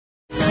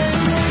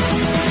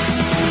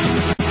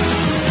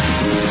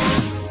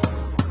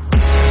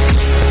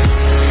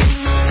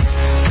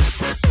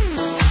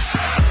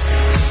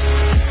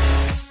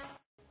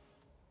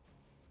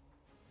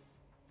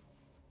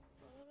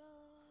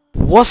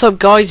What's up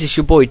guys, it's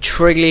your boy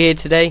Triggly here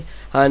today,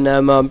 and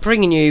I'm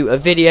bringing you a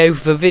video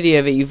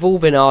that you've all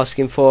been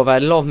asking for. I've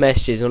had a lot of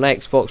messages on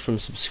Xbox from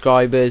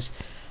subscribers,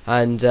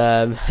 and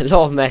a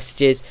lot of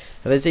messages.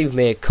 There's even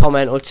me a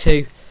comment or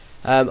two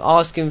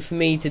asking for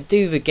me to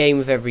do the game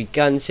with every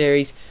gun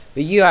series,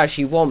 but you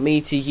actually want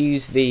me to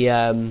use the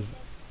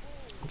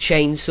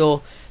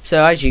chainsaw.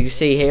 So as you can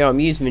see here, I'm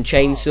using the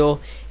chainsaw.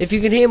 If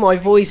you can hear my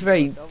voice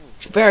very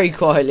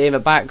quietly in the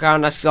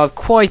background, that's because I've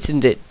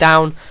quietened it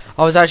down.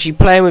 I was actually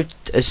playing with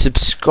a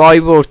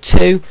subscriber or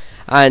two,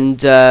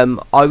 and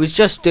I was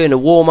just doing a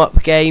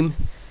warm-up game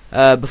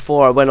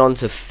before I went on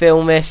to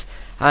film this,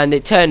 and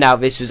it turned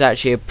out this was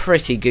actually a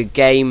pretty good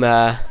game.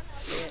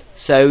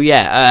 So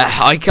yeah,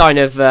 I kind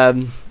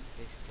of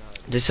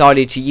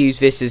decided to use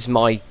this as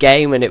my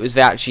game, and it was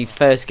the actually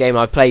first game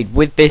I played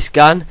with this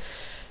gun.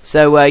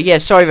 So yeah,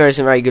 sorry there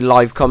isn't very good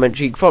live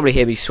commentary. You can probably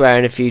hear me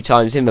swearing a few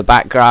times in the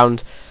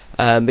background.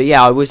 But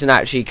yeah, I wasn't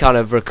actually kind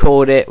of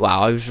recording.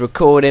 Well, I was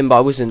recording, but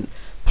I wasn't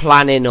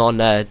planning on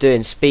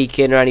doing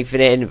speaking or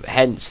anything.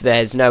 Hence,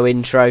 there's no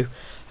intro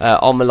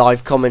on the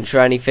live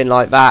commentary or anything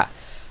like that.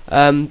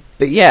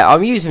 But yeah,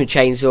 I'm using a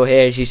chainsaw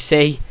here, as you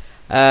see.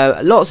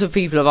 Lots of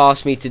people have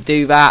asked me to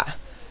do that.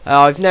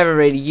 I've never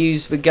really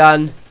used the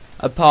gun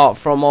apart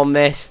from on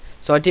this,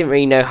 so I didn't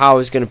really know how I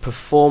was going to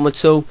perform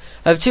at all.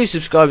 I have two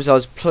subscribers I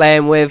was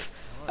playing with.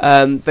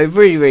 They've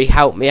really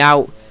helped me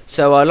out.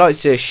 So I'd like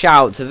to do a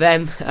shout out to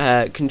them,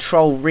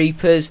 Control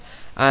Reapers,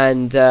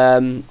 and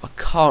I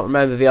can't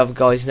remember the other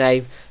guy's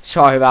name.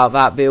 Sorry about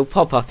that, but it'll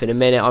pop up in a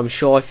minute, I'm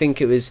sure. I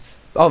think it was,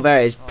 oh there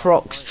it is,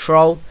 Prox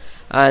Troll.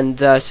 And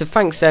so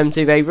thanks to them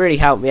too, they really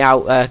helped me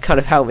out, kind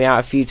of helped me out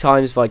a few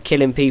times by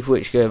killing people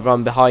which could have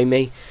run behind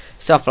me,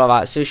 stuff like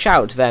that. So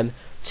shout out to them,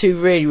 two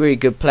really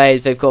good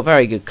players. They've got a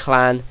very good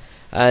clan,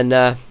 and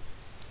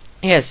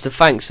yes, so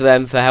thanks to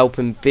them for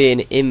helping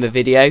being in the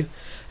video.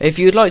 If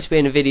you would like to be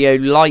in a video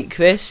like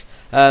this,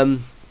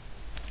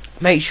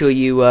 make sure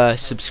you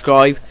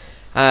subscribe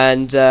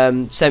and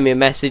send me a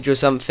message or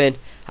something,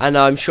 and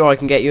I'm sure I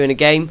can get you in a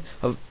game.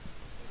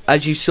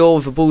 As you saw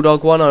with the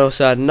Bulldog one, I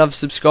also had another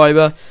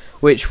subscriber,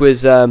 which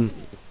was the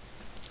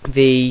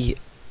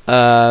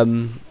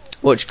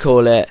what you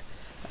call it?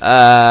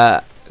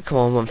 Come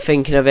on, I'm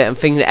thinking of it. I'm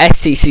thinking of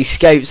STC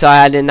scopes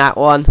I had in that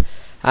one,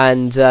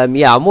 and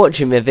yeah, I'm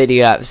watching the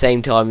video at the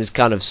same time as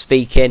kind of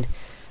speaking.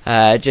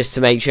 Just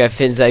to make sure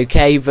everything's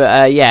okay.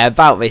 But yeah,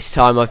 about this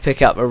time I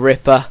pick up a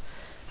Ripper,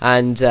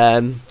 and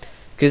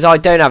because I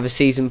don't have a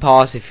season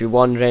pass, if you're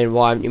wondering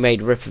why haven't you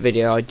made a Ripper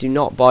video, I do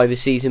not buy the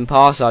season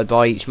pass. I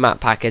buy each map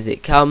pack as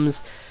it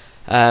comes.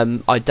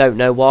 I don't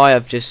know why,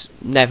 I've just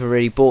never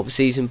really bought the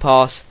season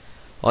pass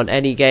on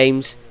any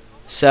games.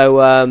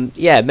 So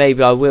yeah,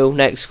 maybe I will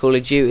next Call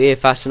of Duty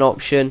if that's an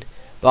option,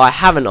 but I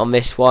haven't on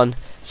this one.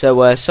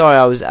 So sorry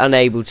I was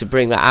unable to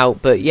bring that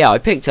out. But yeah, I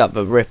picked up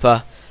a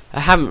Ripper. I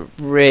haven't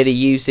really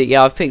used it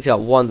yet. I've picked it up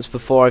once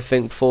before, I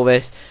think, before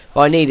this, but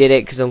I needed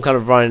it because I'm kind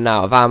of running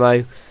out of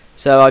ammo.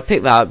 So I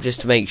picked that up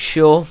just to make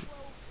sure,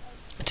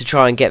 to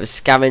try and get the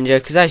scavenger,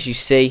 because as you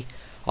see,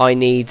 I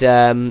need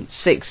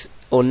 6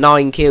 or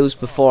 9 kills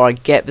before I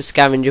get the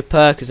scavenger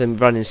perk, because I'm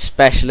running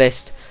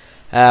specialist.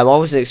 I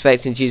wasn't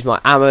expecting to use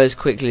my ammo as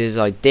quickly as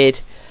I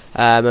did,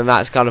 and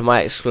that's kind of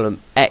my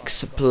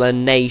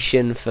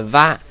explanation for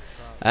that.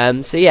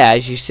 So yeah,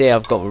 as you see,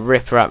 I've got a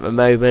Ripper at the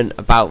moment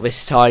about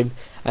this time.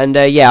 And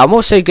yeah, I'm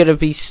also going to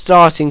be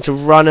starting to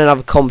run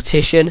another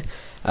competition,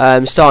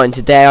 starting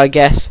today, I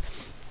guess.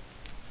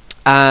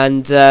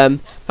 And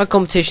my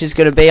competition is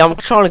going to be, I'm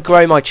trying to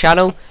grow my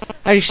channel.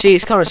 As you see,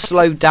 it's kind of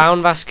slowed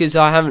down. That's because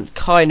I haven't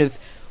kind of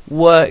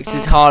worked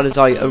as hard as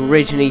I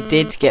originally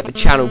did to get the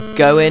channel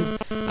going,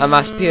 and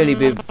that's purely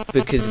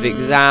because of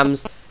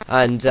exams.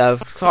 And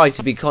I've tried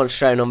to be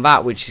concentrating on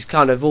that, which is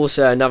kind of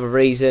also another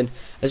reason,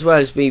 as well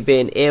as me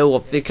being ill.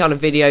 The kind of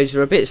videos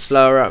are a bit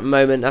slower at the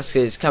moment. That's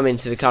because it's coming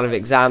to the kind of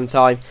exam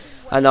time,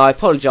 and I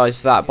apologise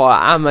for that. But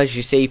I am, as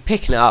you see,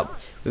 picking it up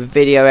with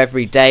video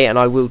every day, and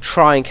I will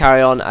try and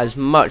carry on as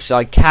much as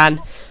I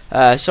can.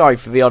 Sorry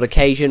for the odd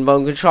occasion, but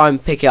I'm going to try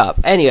and pick it up.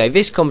 Anyway,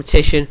 this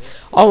competition,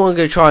 I'm going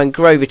to try and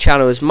grow the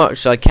channel as much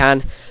as I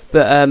can.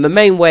 But the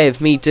main way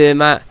of me doing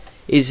that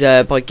is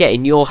by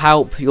getting your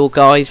help, your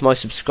guys, my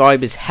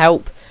subscribers'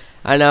 help.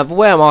 And the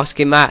way I'm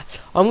asking that,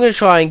 I'm going to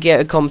try and get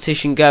a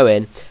competition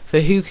going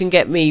for who can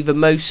get me the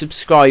most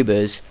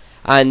subscribers,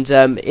 and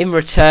in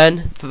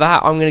return for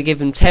that, I'm going to give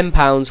them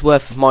 £10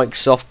 worth of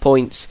Microsoft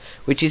points,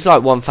 which is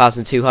like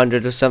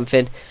 1,200 or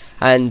something.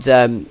 And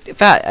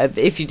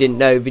if you didn't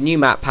know, the new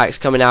map pack's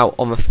coming out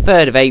on the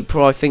 3rd of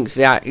April, I think is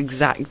the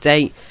exact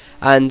date.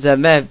 And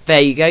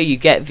there you go, you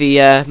get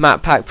the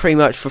map pack pretty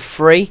much for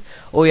free.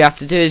 All you have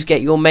to do is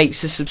get your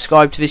mates to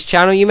subscribe to this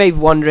channel. You may be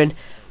wondering,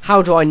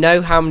 how do I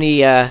know how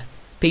many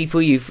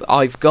people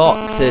I've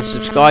got to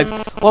subscribe?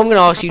 What I'm going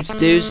to ask you to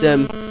do is,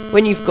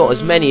 when you've got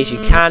as many as you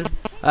can,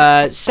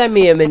 send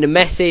me them in a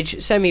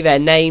message, send me their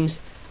names,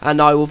 and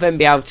I will then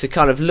be able to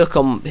kind of look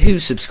on who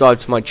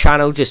subscribed to my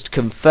channel, just to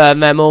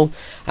confirm them all.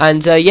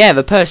 And yeah,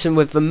 the person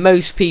with the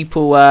most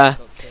people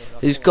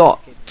who's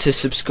got to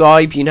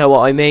subscribe, you know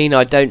what I mean.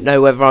 I don't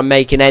know whether I'm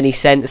making any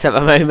sense at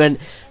the moment,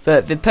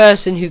 but the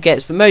person who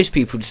gets the most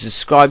people to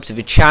subscribe to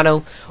the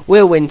channel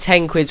will win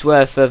 10 quid's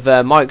worth of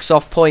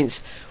Microsoft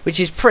points, which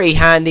is pretty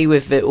handy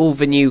with all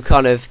the new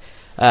kind of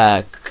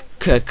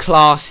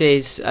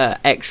classes,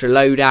 extra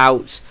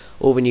loadouts,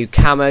 all the new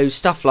camos,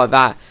 stuff like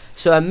that.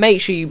 So make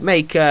sure you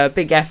make a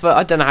big effort.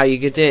 I don't know how you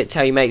could do it.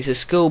 Tell your mates at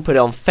school, put it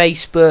on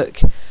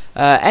Facebook,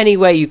 any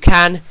way you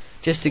can,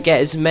 just to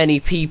get as many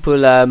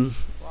people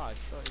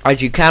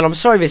as you can. I'm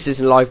sorry this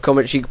isn't live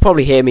commentary. You can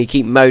probably hear me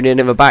keep moaning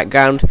in the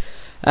background.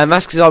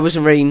 That's because I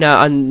wasn't really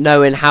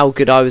knowing how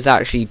good I was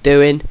actually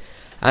doing.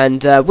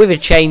 And with a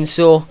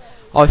chainsaw,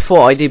 I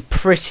thought I did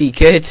pretty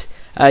good.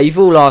 You've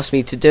all asked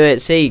me to do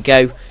it, so here you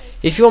go.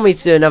 If you want me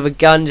to do another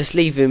gun, just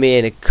leave me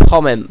in a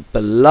comment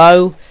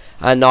below,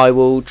 and I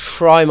will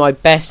try my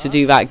best to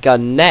do that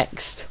gun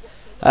next.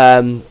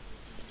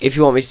 If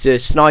you want me to do a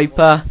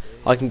sniper,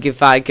 I can give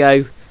that a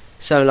go,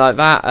 something like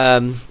that.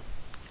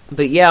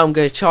 But yeah, I'm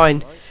going to try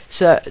and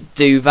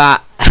do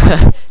that,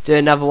 do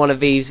another one of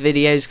these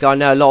videos, because I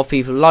know a lot of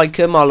people like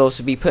them. I'll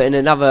also be putting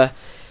another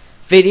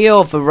video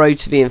of the Road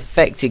to the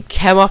Infected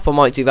chem up. I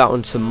might do that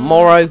one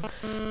tomorrow.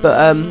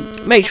 But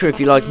make sure if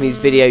you like these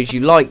videos,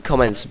 you like,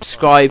 comment,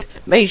 subscribe.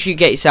 Make sure you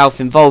get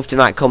yourself involved in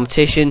that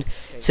competition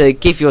to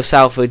give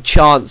yourself a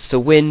chance to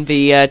win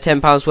the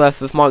 £10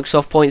 worth of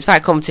Microsoft points.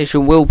 That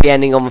competition will be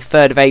ending on the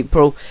 3rd of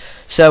April.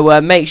 So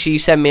make sure you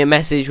send me a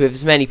message with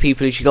as many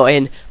people as you got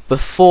in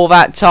before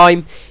that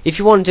time. If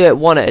you want to do it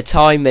one at a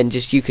time, then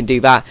just you can do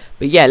that.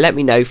 But yeah, let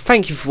me know.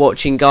 Thank you for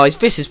watching, guys.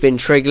 This has been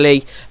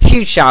Triggerly.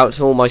 Huge shout out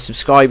to all my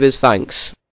subscribers. Thanks.